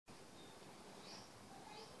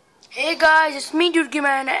Hey guys, it's me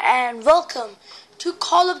Durgiman and welcome to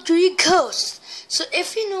Call of Duty Ghosts. So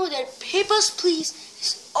if you know that Papers, Please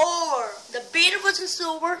is over, the beta version is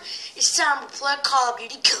over, it's time to play Call of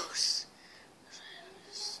Duty Ghosts.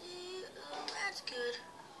 See, that's good.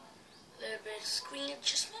 A little bit of screen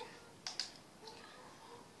adjustment.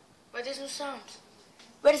 But there's no sounds.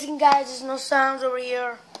 Wait a second guys, there's no sounds over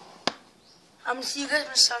here. I'm gonna see you guys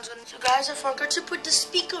when the sounds gonna. So guys, I forgot to put the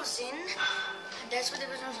speakers in. That's what there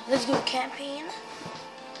was. Let's go campaign.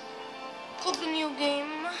 Open new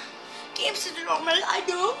game. Game set normal. I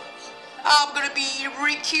know. I'm gonna be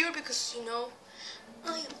Rick here because you know.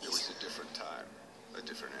 It was a different time, a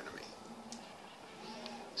different enemy.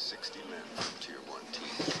 60 men from Tier 1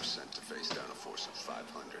 teams were sent to face down a force of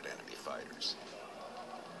 500 enemy fighters.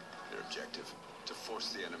 Their objective: to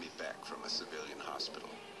force the enemy back from a civilian hospital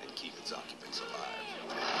and keep its occupants alive.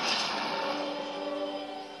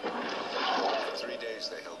 For 3 days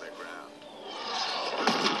they held their ground.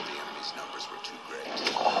 The enemy's numbers were too great.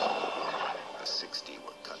 The 60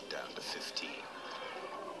 were cut down to 15.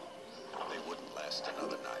 They wouldn't last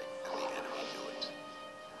another night, and the enemy knew it.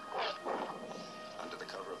 Under the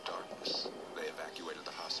cover of darkness, they evacuated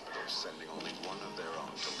the hospital, sending only one of their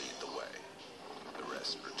own to lead the way. The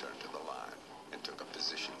rest returned to the line and took up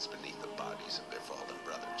positions beneath the bodies of their fallen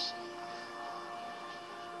brothers.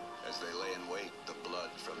 As they lay in wait, the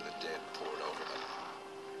blood from the dead poured over them.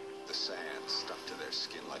 The sand stuck to their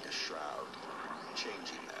skin like a shroud,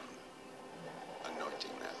 changing them,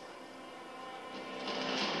 anointing them.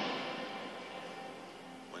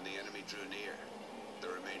 When the enemy drew near, the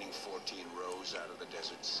remaining 14 rose out of the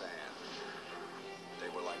desert sand. They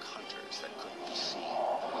were like hunters that couldn't be seen,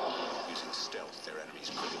 using stealth their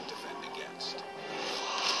enemies couldn't defend against.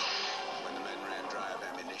 When the men ran dry of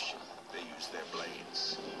ammunition, they used their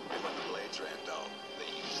blades. And when the blades ran dull, they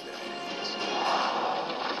used their hands.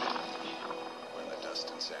 When the dust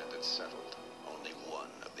and sand had settled, only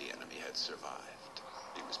one of the enemy had survived.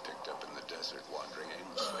 He was picked up in the desert, wandering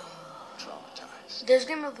aimlessly, traumatized. This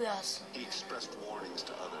game will be awesome. He expressed warnings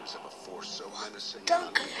to others of a force so menacing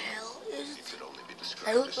What the hell is it it? could only be It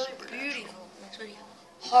described looks as very supernatural. beautiful. It's very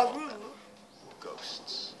horror.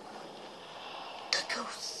 Ghosts. The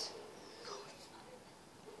ghosts.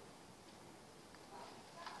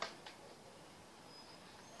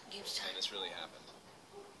 Game And started. this really happened.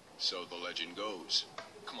 So the legend goes.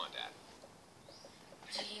 Come on, Dad.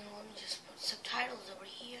 So you want me to just put subtitles over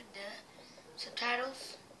here? The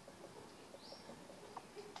subtitles.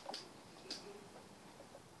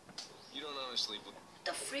 You don't honestly believe... What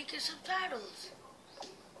the freak is subtitles?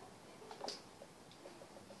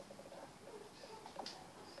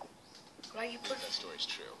 Why you put? that story's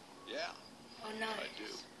true. Yeah, Oh no. I do.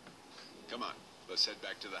 Come on, let's head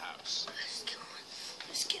back to the house. Let's go.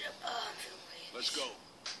 Let's get up. I'm feeling weird. Let's go.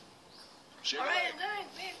 Shake All a right, leg. I'm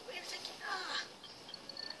going. Wait a second.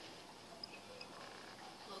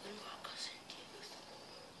 Logan Marcos and Diego.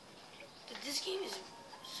 This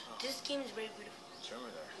game is very beautiful. What's wrong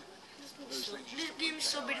with her? This game is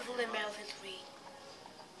so beautiful than Battlefield 3.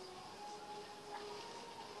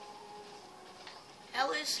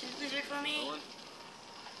 Alice, can you please wait for me? Owen?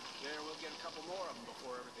 Yeah, we'll get a couple more of them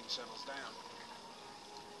before everything settles down.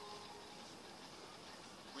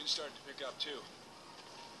 Wind started to pick up, too.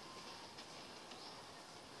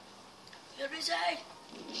 You're inside.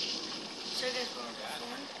 So you guys go on the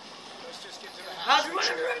phone. Let's just get to the How's house.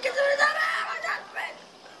 it running? Get to the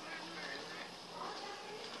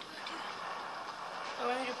I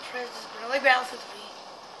want you to press this button. I like Battlefield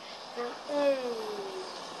 3. Oh.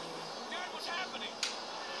 Dad, what's happening?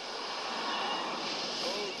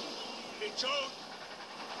 It's out.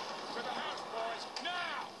 To the house, boys,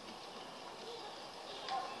 now!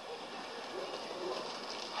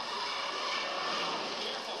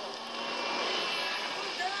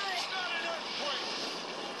 It's not an earthquake!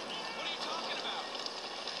 What are you talking about?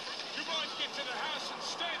 You boys get to the house and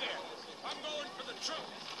stay there. I'm going for the truck.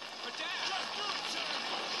 But Dad! Just do it, son!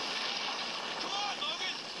 Come on,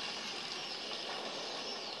 Logan!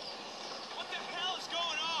 What the hell is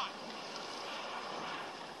going on?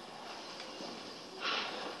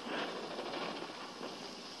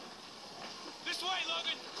 This way,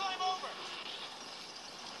 Logan! Climb over!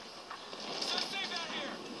 It's not safe out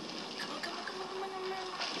here! Come on.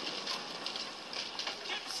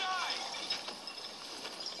 Get inside!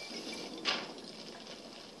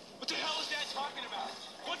 What the hell is Dad talking about?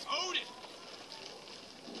 What's Odin?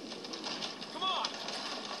 Come on!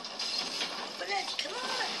 Come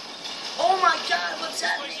on. Oh my God, what's This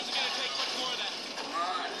happening? place isn't gonna take much more of that. Come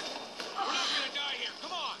on. We're not gonna die here.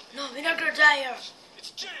 Come on! No, we're not gonna die here.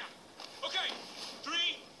 It's jammed! Okay, 3,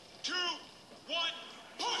 2, 1,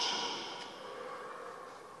 push!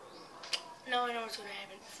 what's gonna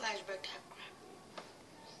happen. Flashback type crap.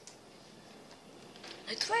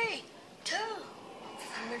 Like 3, 2,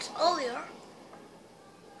 5 minutes earlier.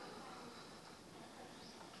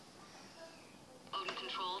 Odin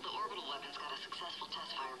Control, the orbital weapon's got a successful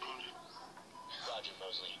test fire ping. Roger,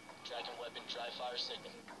 Mosley. Tracking weapon, dry fire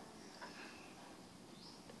signal.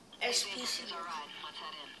 SPC. All right, let's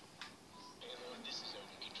head in. Payload, this is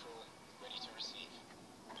Odin Control. Ready to receive.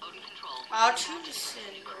 Odin Control. I'll choose to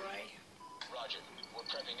send, alright. Roger. We're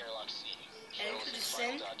prepping airlock C. Enter Shuttles to in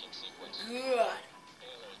send. final docking sequence. Good.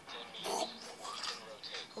 Payload, 10 meters. Begin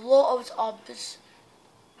rotate. Hello, of its office.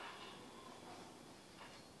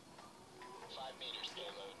 5 meters,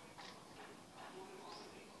 payload.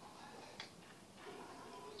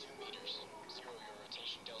 2 meters. 0 your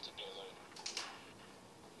rotation delta, payload.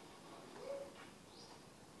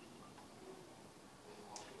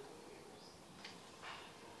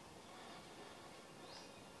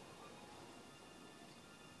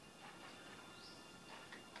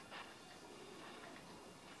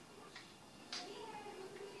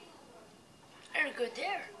 Very good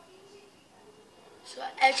there. So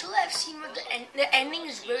actually, I've seen what the ending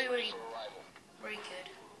is really, really, very good.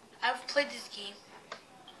 I've played this game,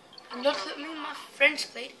 and not me and my friends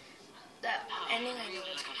played. The ending I know.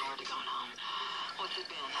 Looking forward to going home. What's it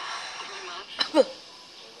been? 3 months?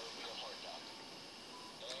 Payload, we have hard dock.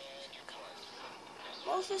 And you're correct.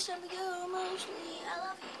 Most of the time we go, mostly. I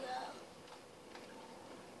love you, girl.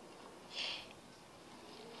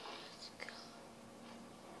 Let's go.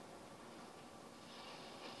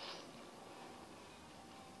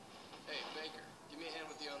 Hey, Baker, give me a hand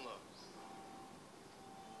with the unload.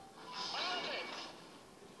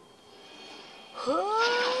 Who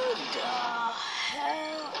the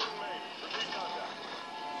hell?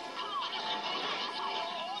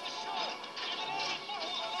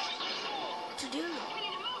 What to do?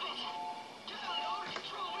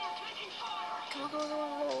 Come on, come on, come on, come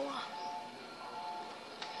on.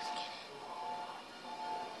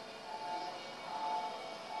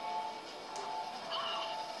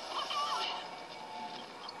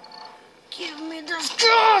 Give me this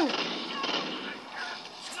gun!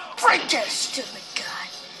 Break that stupid gun.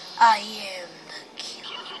 I am the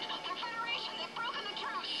killer.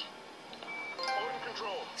 Odin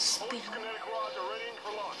Control. Speed. Odin's kinetic rods are readying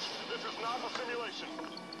for launch. This is not a simulation.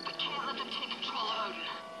 We can't let them take control of Odin.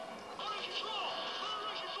 Odin Control!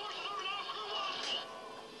 Federation forces are in Oscar 1!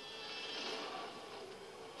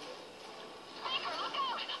 Baker, look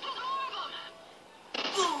out! There's more of them!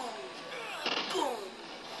 Boom! Boom!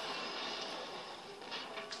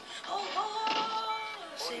 Oh, oh,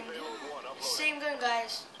 oh. Same gun. Same gun,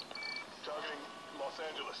 guys. Targeting Los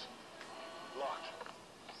Angeles. Locked.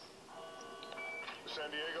 San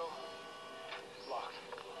Diego. Locked.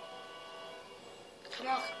 Come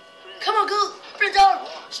on. Come on, go! Put it down!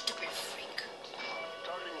 Stupid freak.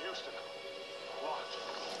 Targeting Houston. Locked.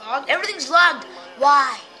 Logged? Everything's logged.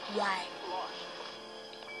 Why? Why? Locked.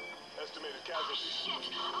 Estimated casualties.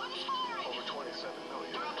 Shit! Odin's firing! Over 27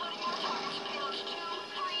 million. There are plenty more targets. Payloads 2,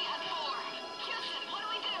 3, and 4. Houston, what do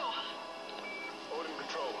we do? Odin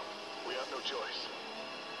Control. We have no choice.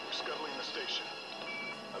 We're scuttling the station.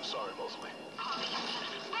 I'm sorry, Mosley. Copy,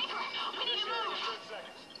 Houston. Baker, we need to move! 10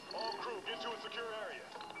 seconds. All crew, get to a secure area.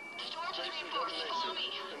 Storage is Station reinforced. Follow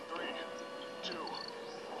me. detonation. In 3, 2, 1.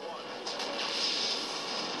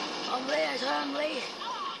 I'm late. I thought I'm late.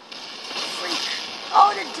 Freak.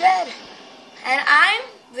 Oh, they're dead. And I'm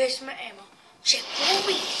wasting my ammo. Check the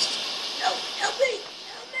beast. No, help me.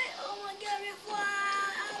 Help me. Oh my god, we fly.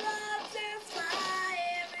 I love to fly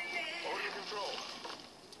everywhere. Odin Control.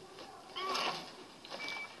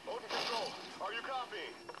 Odin Control, are you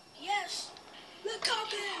copying? Yes. Look up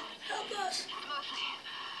there. Help us. Mostly.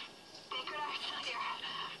 Baker and I are still here.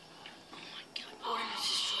 Oh my god, Odin is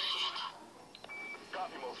destroyed.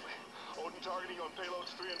 Copy, Mosley. Odin targeting on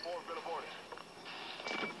payloads 3 and 4 have been aborted.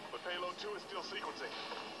 But payload 2 is still sequencing.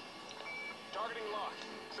 Targeting locked.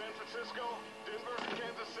 San Francisco, Denver,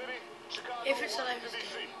 Kansas City, Chicago, If it's alive, Washington,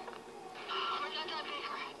 it's D.C. We're not done,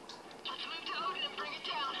 Baker. Let's move to Odin and bring it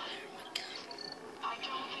down. I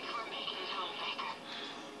don't think we're making it home, Baker.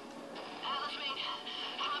 Atlas Main,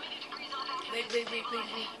 how many degrees off axis? Wait.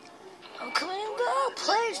 I'm coming up.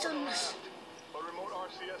 Please don't miss. But remote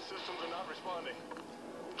RCS systems are not responding.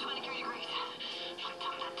 23 degrees.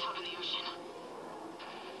 Top of the ocean.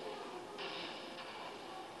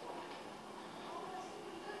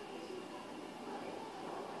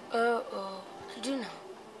 Uh-oh. What to do now?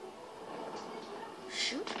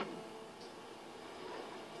 Shoot?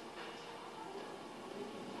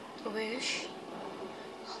 Where is she?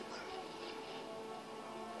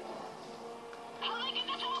 How do I get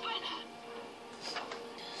this open?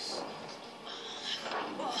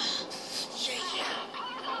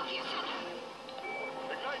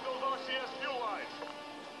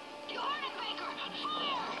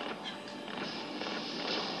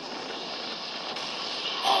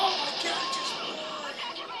 Oh my god, just one.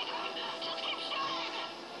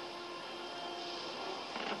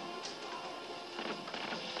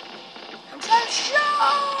 I'm trying to shoot!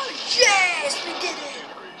 Yes, we did it!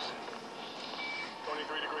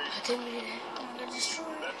 23 degrees. I think we did it. I'm gonna destroy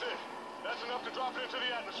it. That's it. That's enough to drop it into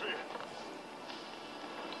the atmosphere.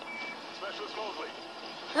 Specialist Mosley,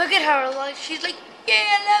 Look at her, like, she's like, yeah,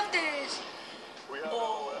 I love this! we have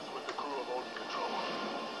LOS with the crew of Odin Control.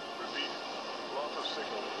 Repeat, loss of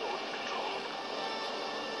signal with Odin Control.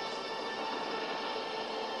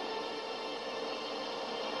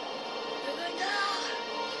 We're going down!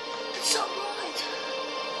 It's so bright!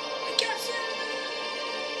 I can't see it!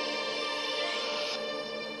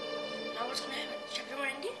 Now what's gonna happen? Chapter 1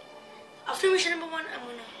 ended? After mission number 1, I'm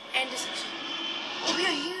gonna end this section. Oh, we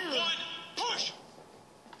are here! Push!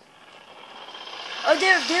 Oh,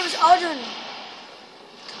 there was Odin!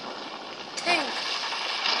 Tank!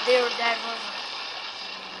 There, that was.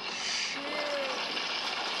 Shit!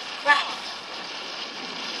 Crap!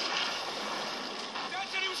 Dad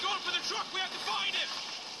said he was going for the truck. We have to find him.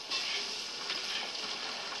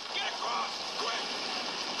 Get across, quick!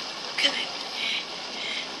 Come in.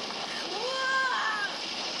 Whoa!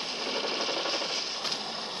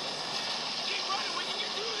 Keep running. We can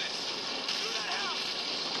get through this. Through that house.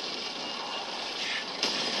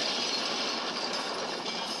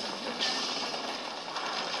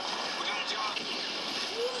 We got a job.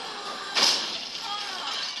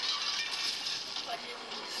 What is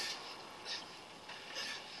this?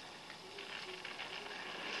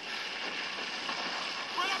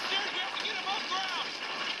 Right upstairs. We have to get above ground.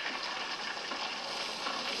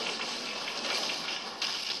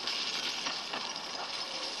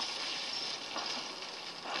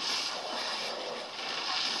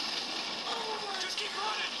 Just keep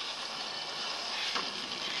running.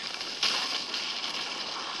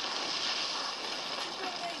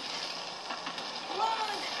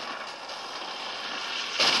 Run!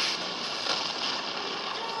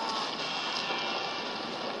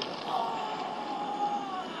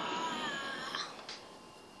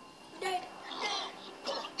 Dead.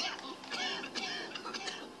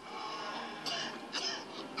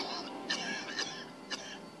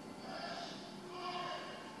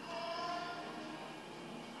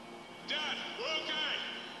 Dad, we're okay.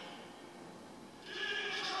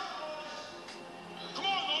 Come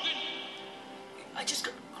on, Logan. I just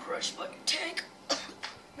got crushed by a tank.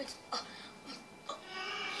 It's,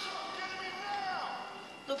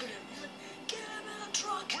 Look at him. He's like, get him in the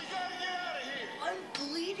truck. We gotta get out of here. I'm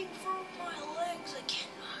bleeding from my legs. I can't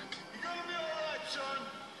walk. You're gonna be all right, son.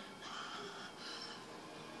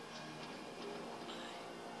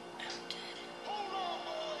 I'm dead. Hold on,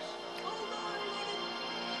 boys. Hold on, Logan.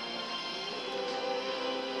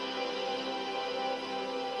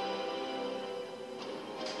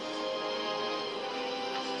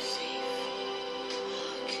 Safe.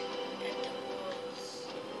 Look at the walls.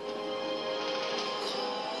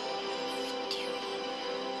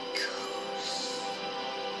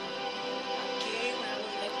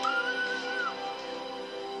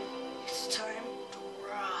 It's time to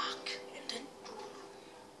rock. And then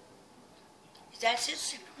that's it,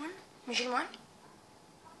 Mission 1? Mission 1?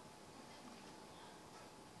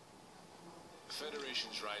 The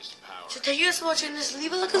Federation's rise to power. So thank you guys for watching this.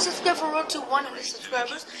 Leave a like and subscribe for road to 100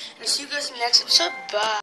 subscribers. And I'll see you guys in the next episode. Bye.